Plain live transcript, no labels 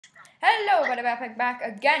Hello, Batpeg back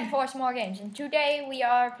again for some more games, and today we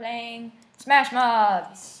are playing Smash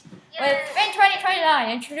Mobs with Fin 2029.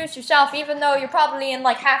 Introduce yourself, even though you're probably in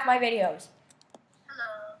like half my videos.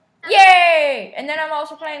 Hello. Yay! And then I'm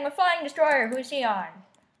also playing with Flying Destroyer. Who's he on?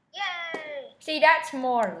 Yay! See, that's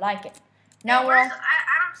more like it. Now we're. I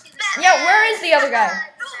don't see the. Yeah, where is the other guy?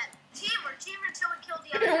 Teamer until we kill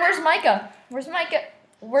the other guy. Where's Micah? Where's Micah?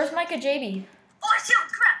 Where's Micah JB? Oh, I see him!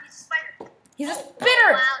 Crap! He's a spider. He's a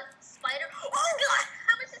spitter. Wow, spider! Oh god!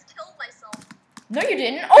 I almost just killed myself. No, you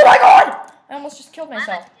didn't. Oh my god! I almost just killed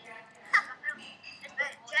myself.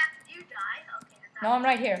 Jack, did you die? Okay. No, I'm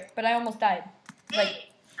right here, but I almost died. Hey,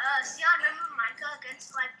 Sion, remember Micah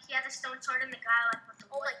against like he had a stone sword and the guy like with the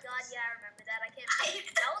wood? Oh my god, yeah, I remember that. I can't.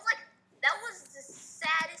 that was the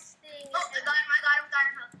saddest thing. Oh my god,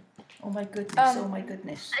 him. Oh my goodness, oh my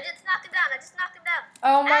goodness. I just knocked him down.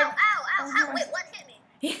 Oh my. Ow. Wait, what hit me?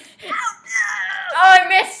 Ow, no. Oh, I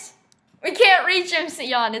missed. We can't reach him,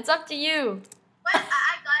 Sion. It's up to you. Wait,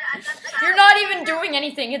 I got it. You're not even doing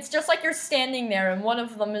anything. It's just like you're standing there, and one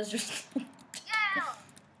of them is just. Yeah.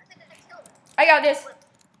 I think I killed him. I got this.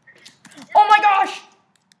 Oh my gosh!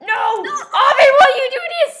 No! Avi, will you do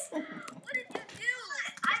this? What did you do?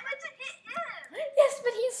 I meant to hit him. Yes,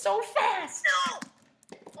 but he's so fast. No.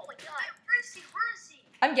 Oh my god. Where is he?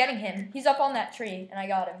 I'm getting him. He's up on that tree, and I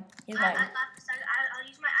got him. He's mine. I'll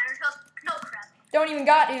use my iron tail. No crap. Don't even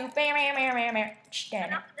got to. Bam, bam, bam, bam, bam.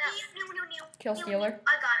 Damn it. Kill stealer.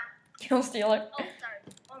 I got him. Kill stealer. Oh, sorry.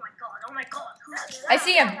 Oh my god. Who's I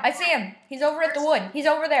see him. He's over at the wood. He's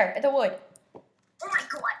over there at the wood. Oh my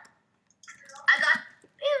god. I got.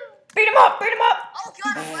 Beat him up. Oh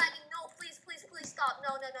god, I'm lagging. No, please stop. No.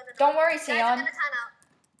 Don't worry, Guys, Sion. I'm gonna time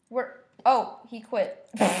out. Oh, he quit.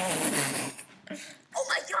 Oh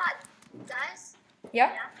my god. Guys?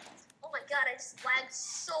 Yeah? Oh my god, I just lagged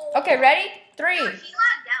so. Okay, ready? 3. Dude, he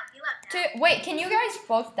lagged out. 2. Wait, can you guys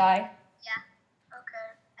both die? Yeah.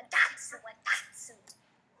 Okay. That's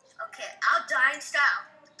okay, I'll die in style.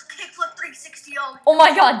 Kickflip 360. Oh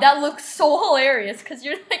my god, that looks so hilarious because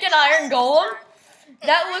you're like an iron golem.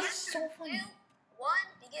 That looks so funny. 2, 1,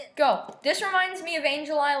 begin. Go. This reminds me of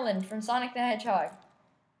Angel Island from Sonic the Hedgehog.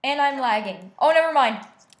 And I'm lagging. Oh, never mind.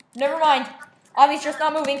 Avi's just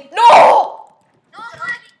not moving. No! No, I'm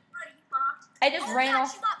lagging. I just ran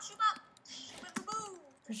off. Shoot up.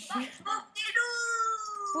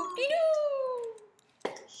 Whoop-de-doo.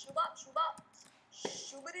 Shoot up.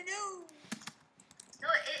 Shoobity-doo. No,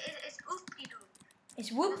 it's oop-de-doo.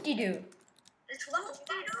 It's whoop-de-doo. It's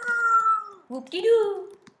whoop-de-doo.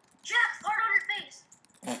 Whoop-de-doo. Jack, fart on your face.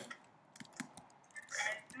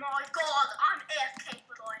 My god, I'm AFK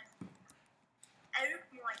for life. Oh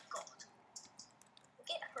my god.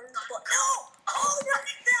 Get hurt. No! Oh, not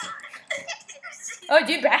like that! Oh,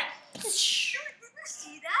 dude, bruh. Did you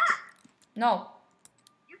see that? No.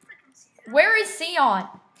 You freaking see that? Where is Sion?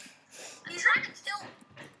 He's trying to kill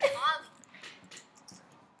Avi.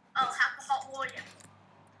 Oh, half a hot warrior.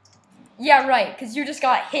 Yeah, right, because you just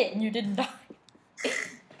got hit and you didn't die. Jack,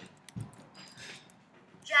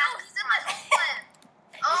 he's in my home plan.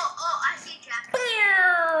 Oh, I see Jack.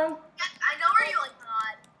 Jack, I know where you like,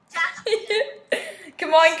 God. Jack.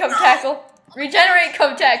 Come on, come tackle. Regenerate,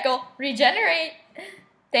 come tackle. Regenerate.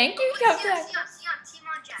 Thank you, come tackle. Team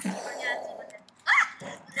on Jack. No!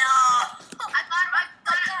 I got him. I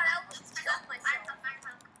almost killed myself.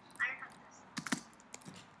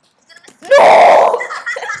 No!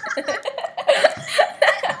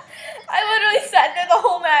 I literally sat there the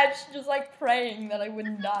whole match just like praying that I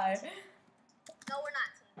wouldn't die. No, we're not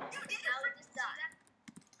team. Now we just died.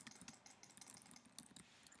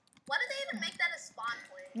 Why did they even make that a spawn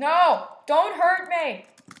point? No, don't hurt me.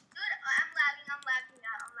 Dude, I'm lagging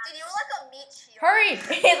out. Dude, you were like a meat shield. Hurry,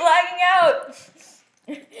 it's lagging out.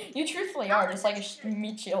 You truthfully are just like a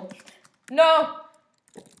meat shield. No.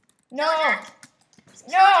 Jack.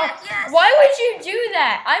 No. Yes. Why would you do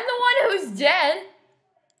that? I'm the one who's dead.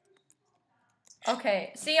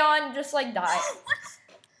 Okay, Sion, just like die. What?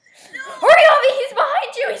 No. Hurry, Avi, he's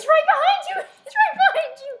behind you. He's right behind you.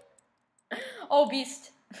 Oh,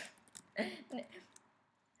 beast.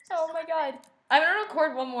 Oh my god. I'm gonna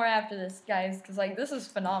record one more after this, guys, because like this is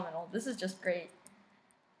phenomenal. This is just great.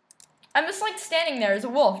 I'm just like standing there as a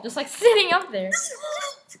wolf, just like sitting up there.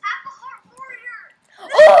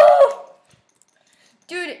 Oh!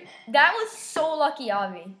 Dude, that was so lucky,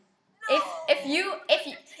 Avi. If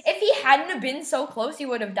he hadn't have been so close, he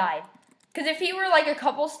would have died. Because if he were like a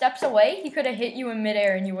couple steps away, he could have hit you in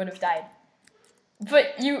midair and you would have died.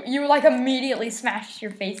 But you like immediately smashed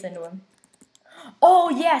your face into him. Oh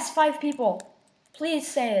yes, 5 people. Please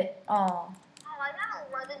say it. Oh. Oh, I got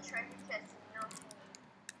 11 treasure chests.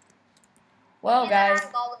 Well, guys.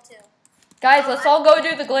 Iron Golem too. Guys, let's all go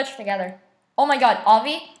do the glitch together. Oh my god,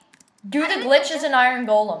 Avi, do the glitch as an Iron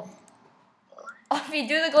Golem. Avi,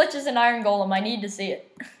 do the glitch as an Iron Golem. I need to see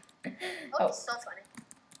it. That would be so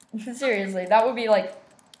funny. Seriously, that would be like...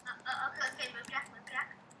 Okay, move Jack.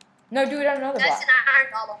 No, do it on another That's block. an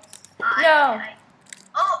Iron Golem. No.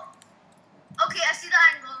 Oh! Okay, I see the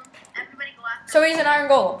Iron Golem. Everybody go after. So he's an Iron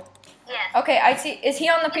Golem. Yeah. Okay, I see. Is he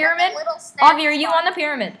on the pyramid? Little snap Avi, are you on the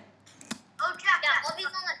pyramid? Oh, Jack. Yeah, Avi's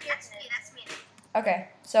on the pyramid. That's me. Okay,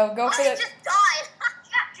 so go for Avi the... just died.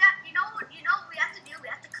 Jack, you know what we have to do? We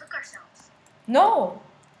have to cook ourselves. No,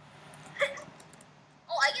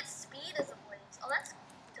 Oh, I get speed as a blaze. Oh, that's...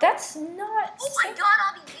 that's not... Oh my god,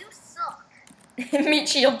 Avi, you suck. Meat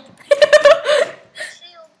shield.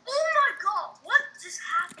 Shield. Oh my god, what just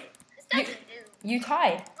happened? This guy's a dude. You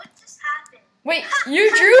tied. What just happened? Wait, you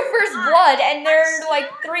drew first blood, and they're like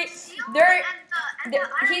three... They're...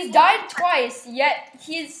 He's died twice, yet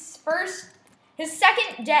his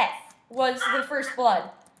second death was the first blood.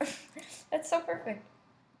 That's so perfect.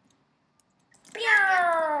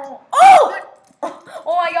 Oh!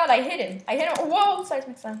 Oh my god, I hit him. Whoa,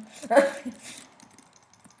 seismic sound.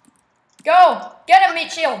 Go! Get him,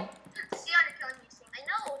 meat shield. I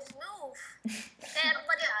know, just move.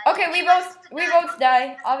 Okay, we both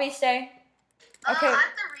die. Avi, stay. Okay. I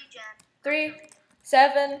have to regen. 3,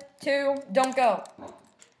 7, 2, don't go.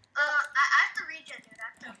 I have to regen,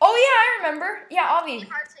 dude. Oh yeah, I remember. Yeah, Avi.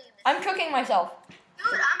 Hearts are you missing? I'm cooking myself.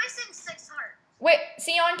 Dude, I'm missing 6 hearts. Wait,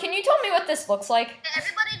 Sion, can you tell me what this looks like?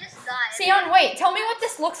 Everybody just died. Sion, wait, tell me what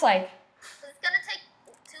this looks like. It's gonna take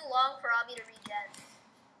too long for Avi to regen.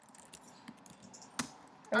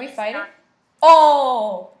 Are we Avi's fighting? done.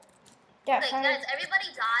 Oh! Yeah, Okay, finally. guys,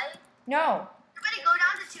 everybody die. No. Everybody go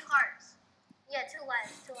down to 2 hearts. Yeah, 2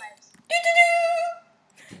 lives.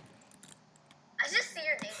 Do-do-do! I just see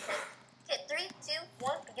your name tag. Okay, 3, 2,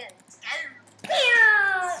 1, begin.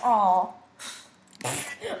 Aw.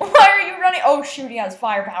 Why are you running? Oh shoot, he has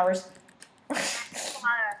fire powers.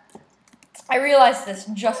 I realized this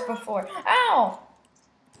just before. Ow! Oh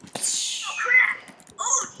crap!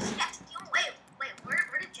 Oh shit! Wait,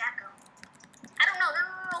 where did Jack go? I don't know.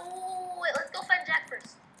 No. Wait, let's go find Jack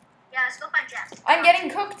first. Yeah, let's go find Jack. I'm getting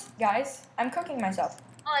cooked, guys. I'm cooking myself.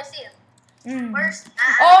 Oh, I see him. Where's...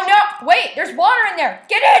 Oh no! Wait, there's water in there!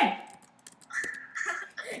 Get in!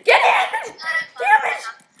 Get in! Damn it!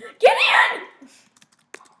 Get in!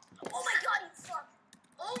 Oh my god, you suck!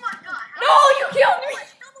 Oh my god! No, you killed me!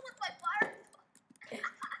 Kill him with my fire.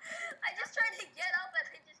 I just tried to get up and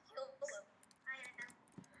I just killed him.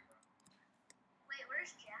 Wait,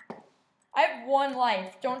 where's Jack? I have 1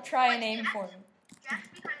 life. Don't try and aim for me. Jack's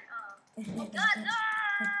behind. Oh god,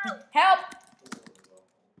 no! Help!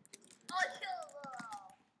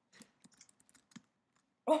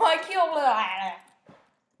 Oh, I killed him. Oh, I killed...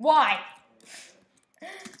 Why?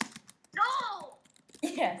 No!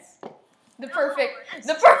 Yes. The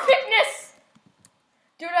perfectness!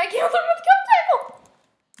 Dude, I killed him with cup tackle!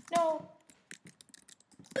 No.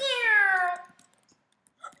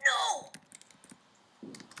 No!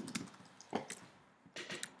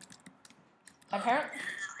 Apparently.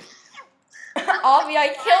 Avi, I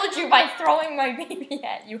killed you by throwing my baby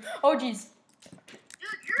at you. Oh, jeez.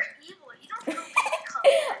 Dude, you're evil. You don't throw cups.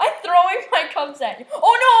 I'm throwing my cups at you.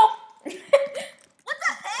 Oh, no! What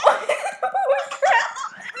the heck? Oh, crap.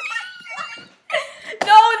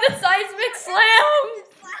 No, the seismic slam!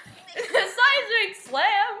 The seismic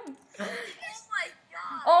slam! Oh my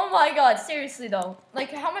god. Oh my god, seriously though.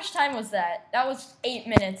 Like, how much time was that? That was 8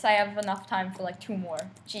 minutes. I have enough time for like 2 more.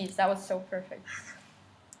 Jeez, that was so perfect.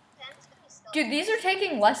 Dude, these are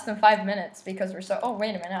taking less than 5 minutes because we're so... Oh, wait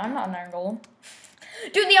a minute. I'm not an Iron Golem.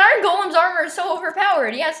 Dude, the Iron Golem's armor is so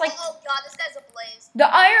overpowered. He has like... Oh god, this guy's a blaze. The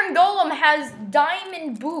Iron Golem has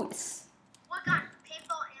diamond boots. What gun?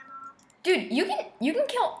 Paintball ammo. Dude, you can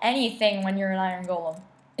kill anything when you're an Iron Golem.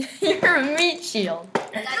 You're a meat shield. Dude,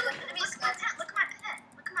 look at my pet. Look at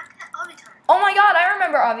my pet. Avitard. Oh my god, I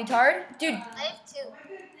remember Avitard. Dude. I have 2.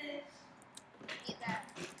 Eat that.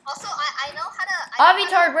 Also, I know how to...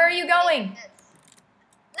 Avitard, where are you going?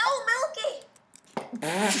 No, Milky!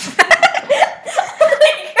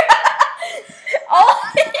 Oh,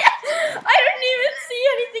 yeah. I didn't even see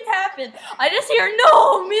anything happen. I just hear,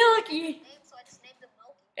 no, Milky. So I just named him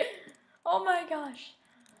Milky. Oh my gosh.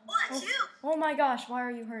 What? Oh my gosh, why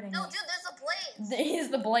are you hurting No, me? dude, there's a blaze. He's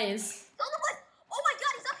the blaze. Don't look like... Oh my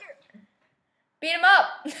god, he's up here. Beat him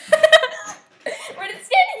up. We're just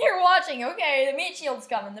standing here watching. Okay, the meat shield's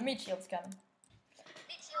coming. The meat shield's coming.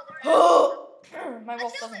 Meat shield. My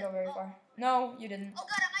wolf doesn't go very far. No, you didn't. Oh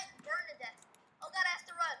god, I might burn to death. Oh god, I have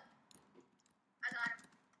to run. I got him.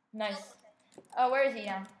 Nice. Oh, okay. Oh, where is he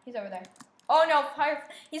now? He's over there. Oh no,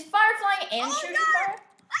 he's fire flying and shooting fire?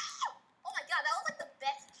 Oh my god, that was like the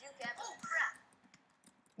best juke ever. Oh crap.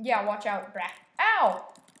 Yeah, watch out, brah. Ow!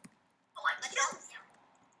 Oh, I killed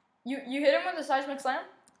him. You hit him with a seismic slam?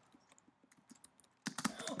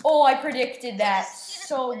 Oh, I predicted that.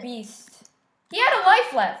 So beast. He had a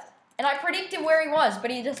life left. And I predicted where he was, but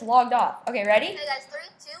he just logged off. Okay, ready? Hey guys, 3,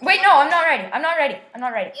 2. Wait, no, I'm not ready. I'm not ready. I'm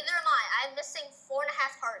not ready. Neither am I. I'm missing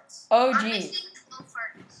 4.5 hearts. Oh, I'm geez. missing 12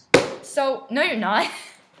 hearts. So, no, you're not.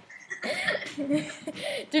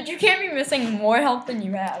 Dude, you can't be missing more health than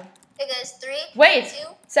you have. Hey guys, 3, Wait,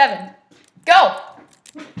 2. 7. Go!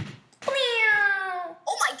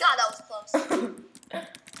 Oh my god, that was close.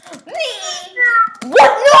 What?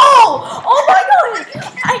 No! Oh my god!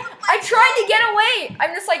 I tried to get away.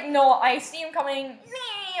 I'm just like, no, I see him coming.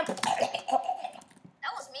 That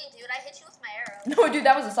was me, dude. I hit you with my arrow. No, dude,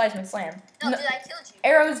 that was a seismic slam. No, dude, I killed you.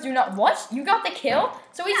 Arrows do not. What? You got the kill?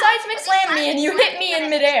 So he Yeah, seismic but slammed me seismic and you slammed hit me and I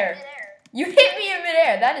in hit midair. you You hit me in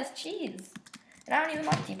midair. That is cheese. And I don't even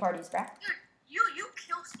like tea parties, bruh. Dude, you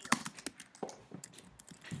kill steal.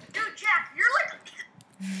 Dude, Jack, you're like.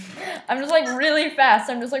 I'm just like really fast.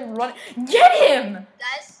 I'm just like running. Get him!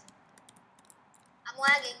 Guys, I'm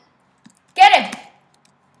lagging. Get him!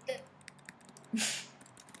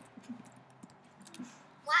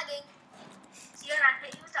 Lagging. See, I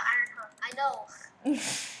hit you with the iron hook. I know.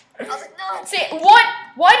 I was like, no. See, what?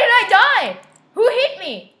 Why did I die? Who hit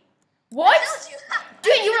me? What? I killed you.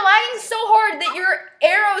 Dude, you were lagging so hard that your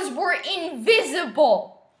arrows were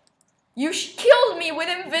invisible. You killed me with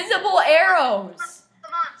invisible arrows.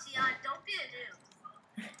 Come on, Sion, don't be a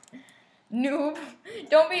Noob.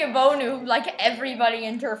 Don't be a bow noob like everybody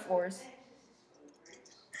in Turf Wars.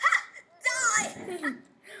 Die!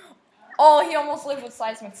 Oh, he almost lived with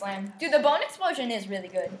seismic slam. Dude, the bone explosion is really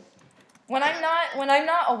good. When I'm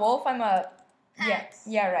not a wolf, I'm a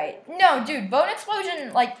yeah, right. No, dude, bone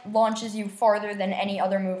explosion like launches you farther than any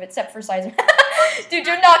other move except for seismic. Dude,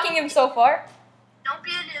 you're knocking him so far. Don't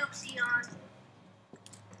be a noob, Sion.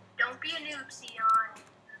 Don't be a noob, Sion.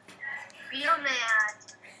 Be a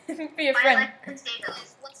man. Be a friend. Guys,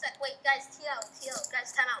 one sec. Wait, guys, TL.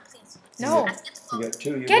 Guys, time out, please. No. You got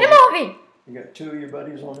 2 of your Get him, buddies. Ovi! You got 2 of your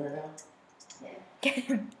buddies on there now? Get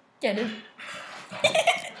him. Get him.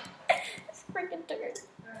 This freaking turd.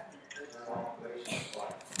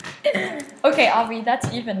 Okay, Avi,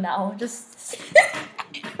 that's even now. Just.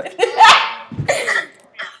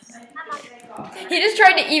 He just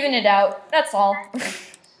tried to even it out. That's all. Okay, what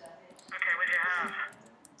do you have?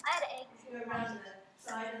 I had eggs. You did?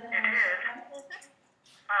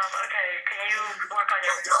 Okay, can you work on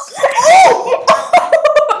your...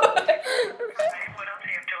 Okay, what else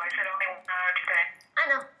are you up to? I said only 1 hour today. I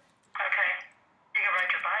know. Okay, you can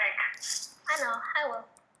ride your bike. I know. I will.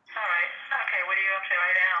 Alright, okay, what are you up to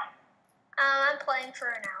right now? I'm playing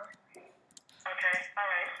for an hour. Okay,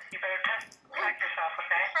 alright, you better protect yourself,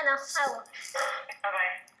 okay? I know. I will.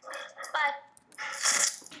 Bye-bye. Bye.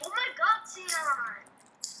 Oh my god, Sion.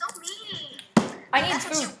 So mean. I need That's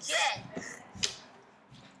what you food. get.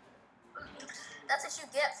 That's what you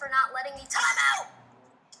get for not letting me time out.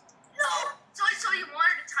 No. So you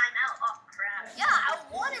wanted to time out? Oh crap. Yeah, I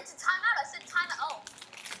wanted to time out. I said time out. Oh.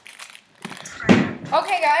 Crap.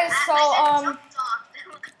 Okay, guys, so, I jumped off.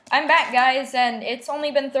 I'm back, guys, and it's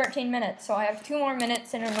only been 13 minutes, so I have 2 more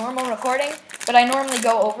minutes in a normal recording, but I normally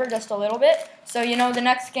go over just a little bit. So, you know, the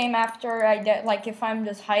next game after I get, like, if I'm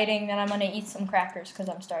just hiding, then I'm gonna eat some crackers, because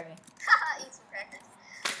I'm starving. Eat some crackers.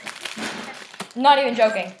 Not even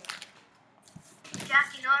joking.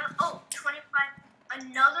 Jack, you know what? Oh, 25.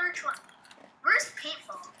 Another 20. Where's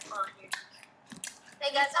paintball? Oh, here.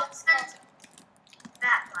 Hey guys, I'm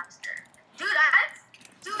that blaster. Dude,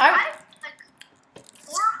 I have like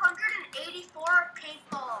 484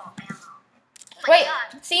 paintball ammo. Oh my Wait,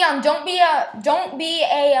 God. Sion, don't be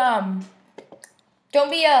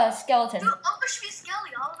a skeleton. Dude, all of us should be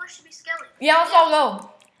skelly. All of us should be skelly. Yeah, let's all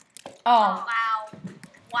go. Oh. Wow.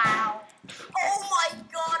 Wow. Oh my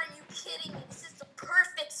God, are you kidding me? This is the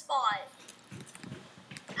perfect spot.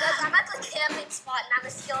 Guys, I'm at the camping spot and I'm a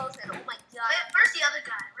skeleton. Oh my God. Wait, where's the other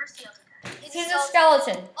guy? He's a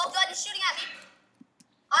skeleton. Oh God, he's shooting at me.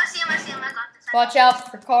 Oh, I see him. I got this. Watch out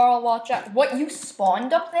for Carl, watch out. What, you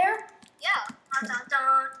spawned up there? Yeah. Dun, dun, dun.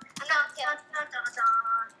 I'm not dun, dun, dun,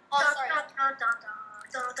 dun. Oh, sorry. Dun, dun, dun, dun.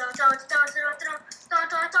 Dun, dun, dun, dun, dun, dun, dun, dun,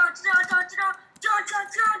 dun,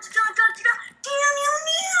 dun, dun.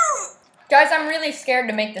 Guys, I'm really scared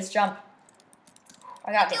to make this jump.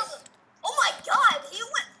 I got this. Oh my God, he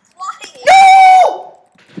went flying. No!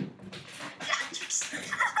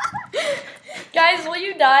 Guys, will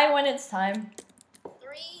you die when it's time?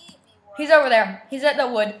 3v1. He's over there. He's at the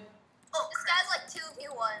wood. Oh, this guy's like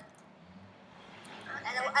 2v1.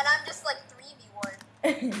 And I'm just like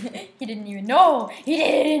 3v1. He didn't even know. He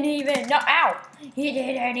didn't even know. Ow. He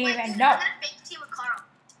didn't even know. I'm gonna fake team with Carl.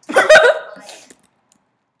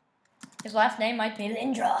 His last name might be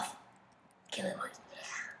Lindroth. Kill him.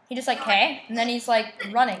 He just like K, and then he's like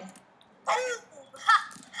running.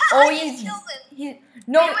 Oh, he's he's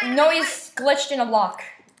glitched in a block.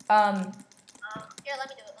 Here, let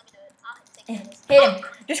me do it. I'll take this. Hit him.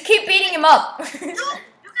 Just keep beating him up. No, you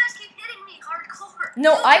guys keep hitting me hardcore.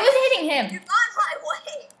 No, I was hitting him. You're on my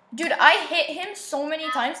way. Dude, I hit him so many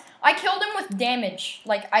times. I killed him with damage.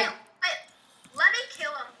 Like I. Wait, let me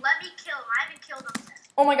kill him. I haven't killed him yet.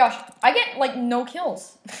 Oh my gosh, I get like no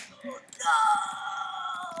kills. No.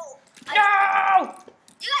 No.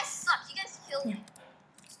 You guys suck. You guys killed me.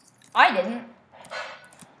 I didn't.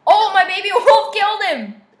 Oh, my baby wolf killed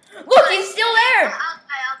him. Look, he's still there. I'll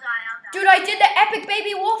die. Dude, I did the epic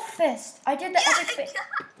baby wolf fist. I did the epic.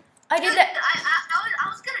 I did the. I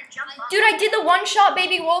was gonna jump off. Dude, I did the one-shot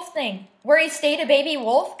baby wolf thing where he stayed a baby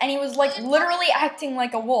wolf and he was like literally acting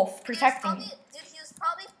like a wolf, protecting me. Dude, he was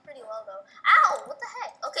probably pretty low though. Ow! What the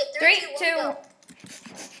heck? Okay, 3, 2, 1, go.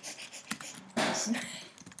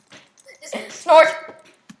 Snort.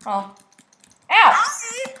 Oh. Ow!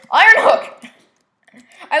 Iron hook.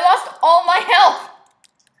 I lost all my health.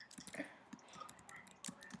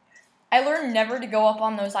 I learned never to go up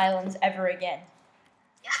on those islands ever again.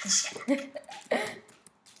 Gotcha. Will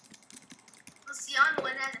Sion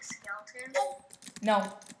win as a skeleton?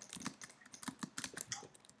 No.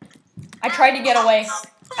 I tried to get away.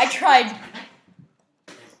 I tried.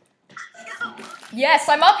 Yes,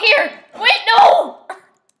 I'm up here. Wait, no.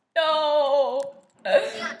 No. Sion,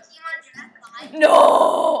 team on Jack.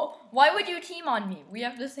 No. Why would you team on me? We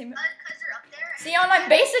have the same. Because you're up there. Sion, I'm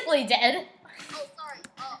basically dead. Oh, sorry.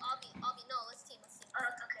 Oh, I'll be. No, let's team.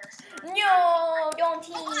 Okay, let's team. No, don't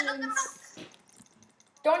team. Oh, no.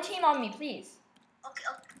 Don't team on me, please. Okay,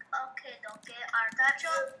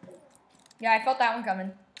 Artacho. Yeah, I felt that one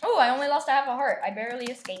coming. Oh, I only lost half a heart. I barely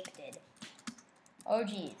escaped it. Oh,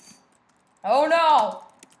 jeez. Oh, no.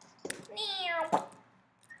 Meow.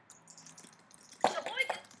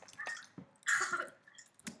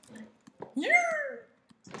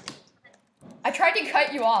 I tried to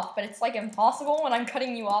cut you off, but it's like impossible when I'm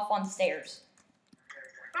cutting you off on stairs.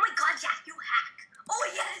 Oh my god, Jack, you hack. Oh,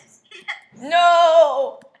 yes.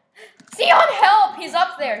 No! Sion, help! He's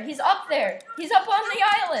up there. He's up there. He's up on the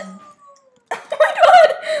island. Oh my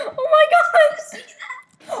god! Oh my god!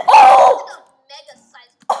 Oh!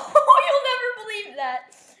 Oh, you'll never believe that.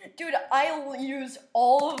 Dude, I used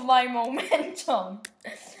all of my momentum.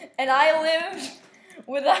 And I lived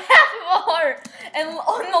with a half of a heart. And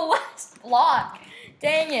on the last block.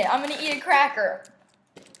 Dang it, I'm gonna eat a cracker.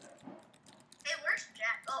 Hey, where's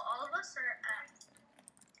Jack? Oh, all of us are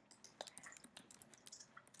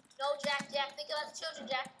No, Jack, think about the children,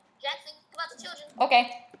 Jack. Jack, think about the children.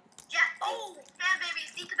 Okay. Jack, man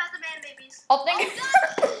babies, think about the man babies. I'll think.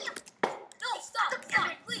 No, stop,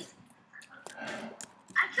 please.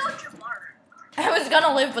 I killed your martyr. I was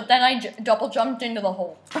gonna live, but then I double jumped into the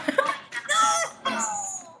hole. No!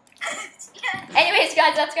 Anyways,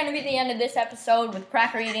 guys, that's gonna be the end of this episode with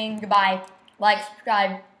cracker eating. Goodbye. Like,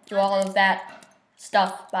 subscribe, do all of that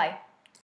stuff. Bye.